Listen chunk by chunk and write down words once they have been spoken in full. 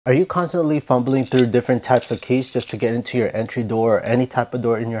Are you constantly fumbling through different types of keys just to get into your entry door or any type of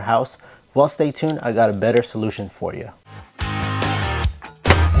door in your house? Well, stay tuned. I got a better solution for you.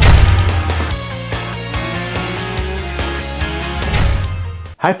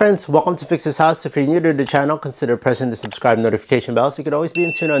 Hi friends, welcome to Fix This House. If you're new to the channel, consider pressing the subscribe notification bell so you can always be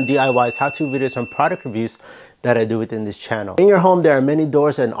in tune on DIYs, how-to videos, and product reviews that I do within this channel. In your home, there are many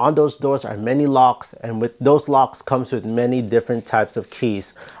doors, and on those doors are many locks, and with those locks comes with many different types of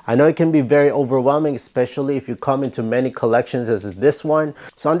keys. I know it can be very overwhelming, especially if you come into many collections as this one.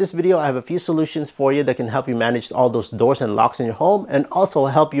 So on this video, I have a few solutions for you that can help you manage all those doors and locks in your home and also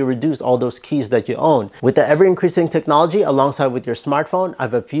help you reduce all those keys that you own. With the ever-increasing technology alongside with your smartphone, I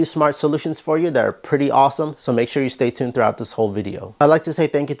have a few smart solutions for you that are pretty awesome, so make sure you stay tuned throughout this whole video. I'd like to say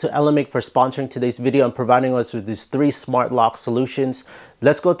thank you to Elemake for sponsoring today's video and providing us with these 3 smart lock solutions.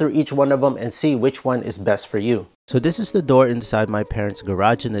 Let's go through each one of them and see which one is best for you. So this is the door inside my parents'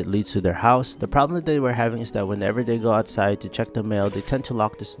 garage and it leads to their house. The problem that they were having is that whenever they go outside to check the mail, they tend to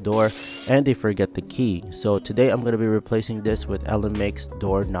lock this door and they forget the key. So today I'm going to be replacing this with Elemake's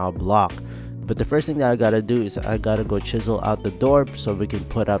doorknob lock. But the first thing that I gotta do is I gotta go chisel out the door so we can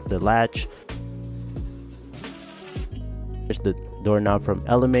put up the latch. Here's the doorknob from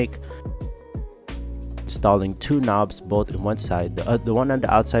Elemake. Installing 2 knobs, both in one side. The one on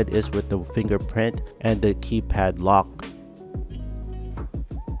the outside is with the fingerprint and the keypad lock.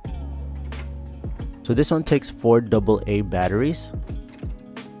 So this one takes 4 AA batteries.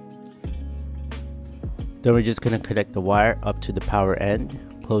 Then we're just gonna connect the wire up to the power end,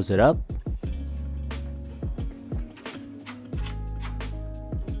 close it up.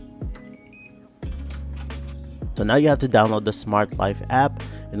 So now you have to download the Smart Life app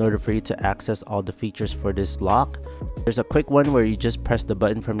in order for you to access all the features for this lock. There's a quick one where you just press the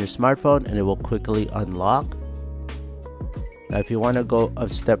button from your smartphone and it will quickly unlock. Now if you want to go a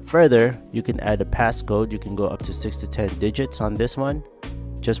step further, you can add a passcode. You can go up to 6 to 10 digits on this one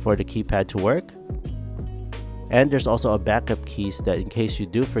just for the keypad to work. And there's also a backup keys that in case you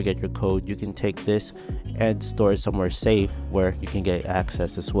do forget your code, you can take this and store it somewhere safe where you can get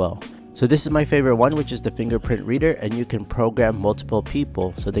access as well. So this is my favorite one, which is the fingerprint reader, and you can program multiple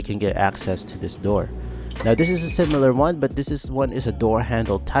people so they can get access to this door. Now this is a similar one, but this one is a door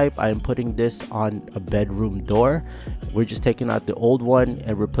handle type. I am putting this on a bedroom door. We're just taking out the old one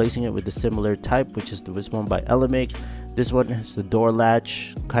and replacing it with the similar type, which is this one by Elemake. This one has the door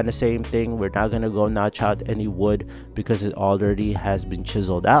latch, kind of same thing. We're not going to go notch out any wood because it already has been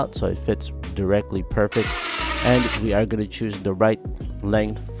chiseled out, so it fits directly perfect. And we are going to choose the right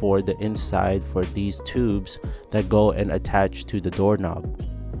length for the inside for these tubes that go and attach to the doorknob.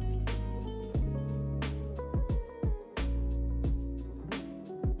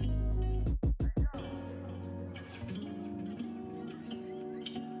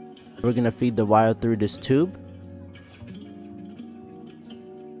 We're going to feed the wire through this tube.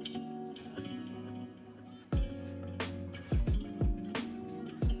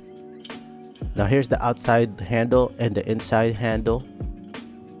 Now here's the outside handle and the inside handle.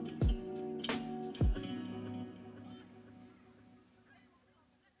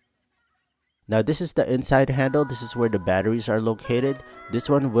 Now this is the inside handle. This is where the batteries are located. This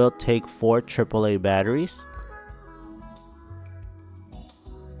one will take 4 AAA batteries.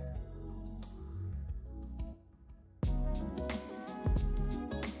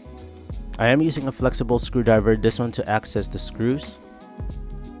 I am using a flexible screwdriver, this one to access the screws.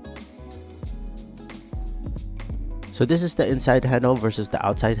 So this is the inside handle versus the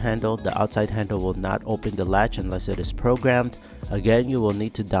outside handle. The outside handle will not open the latch unless it is programmed. Again, you will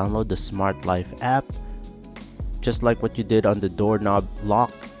need to download the Smart Life app. Just like what you did on the doorknob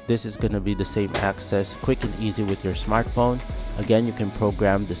lock, this is going to be the same access, quick and easy with your smartphone. Again, you can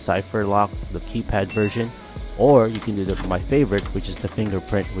program the cipher lock, the keypad version, or you can do my favorite, which is the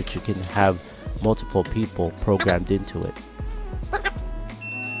fingerprint, which you can have multiple people programmed into it.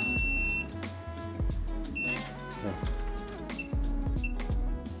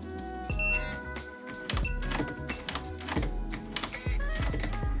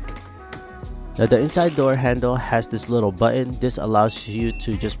 Now the inside door handle has this little button. This allows you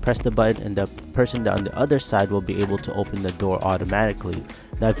to just press the button and the person on the other side will be able to open the door automatically.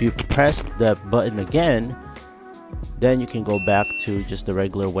 Now if you press the button again, then you can go back to just the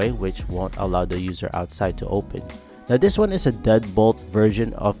regular way, which won't allow the user outside to open. Now this one is a deadbolt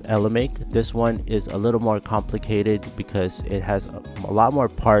version of Elemake. This one is a little more complicated because it has a lot more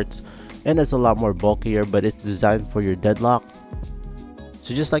parts and it's a lot more bulkier, but it's designed for your deadlock.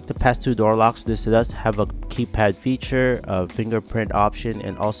 So just like the past 2 door locks, this does have a keypad feature, a fingerprint option,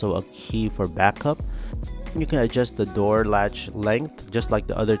 and also a key for backup. You can adjust the door latch length just like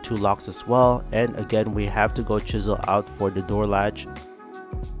the other two locks as well, and again we have to go chisel out for the door latch.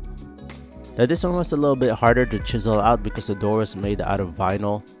 Now this one was a little bit harder to chisel out because the door was made out of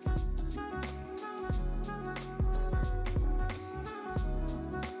vinyl.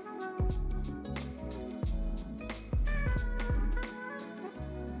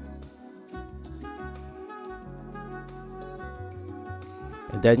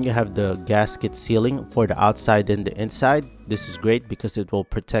 And then you have the gasket sealing for the outside and the inside. This is great because it will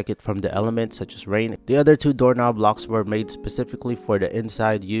protect it from the elements such as rain. The other two doorknob locks were made specifically for the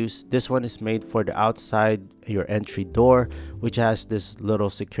inside use. This one is made for the outside, your entry door, which has this little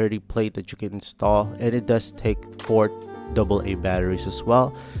security plate that you can install, and it does take 4 AA batteries as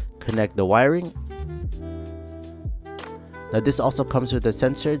well. Connect the wiring. Now this also comes with a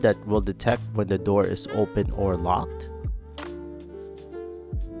sensor that will detect when the door is open or locked.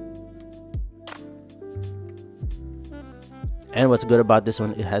 And what's good about this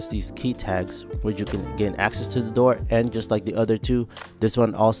one, it has these key tags where you can gain access to the door, and just like the other two, this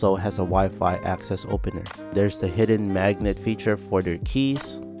one also has a Wi-Fi access opener. There's the hidden magnet feature for their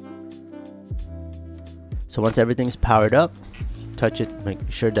keys. So once everything's powered up, touch it, make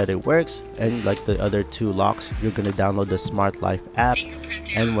sure that it works, and like the other two locks, you're going to download the Smart Life app,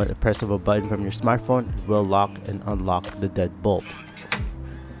 and with the press of a button from your smartphone, it will lock and unlock the deadbolt.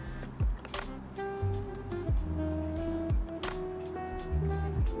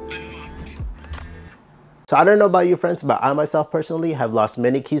 So I don't know about you friends, but I myself personally have lost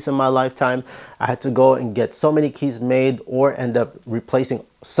many keys in my lifetime. I had to go and get so many keys made or end up replacing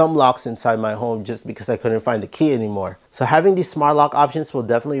some locks inside my home just because I couldn't find the key anymore. So having these smart lock options will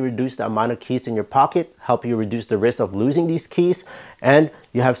definitely reduce the amount of keys in your pocket, help you reduce the risk of losing these keys, and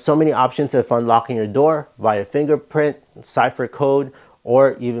you have so many options of unlocking your door via fingerprint, cipher code,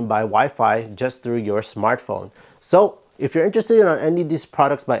 or even by Wi-Fi just through your smartphone. So if you're interested in any of these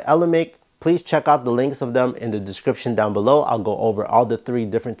products by Elemake, please check out the links of them in the description down below. I'll go over all the 3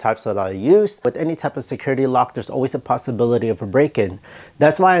 different types that I use. With any type of security lock, there's always a possibility of a break-in.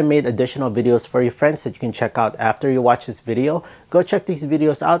 That's why I made additional videos for your friends that you can check out after you watch this video. Go check these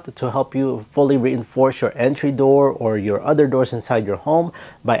videos out to help you fully reinforce your entry door or your other doors inside your home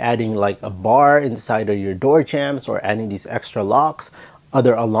by adding like a bar inside of your door jambs or adding these extra locks,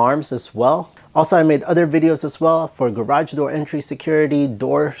 other alarms as well. Also, I made other videos as well for garage door entry security,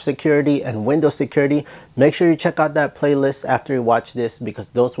 door security, and window security. Make sure you check out that playlist after you watch this because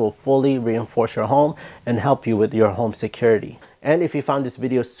those will fully reinforce your home and help you with your home security. And if you found this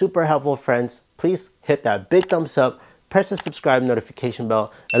video super helpful, friends, please hit that big thumbs up, press the subscribe notification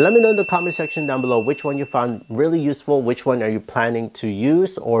bell, and let me know in the comment section down below which one you found really useful, which one are you planning to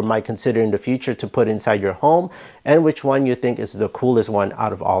use or might consider in the future to put inside your home, and which one you think is the coolest one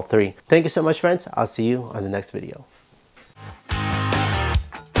out of all 3. Thank you so much, friends. I'll see you on the next video.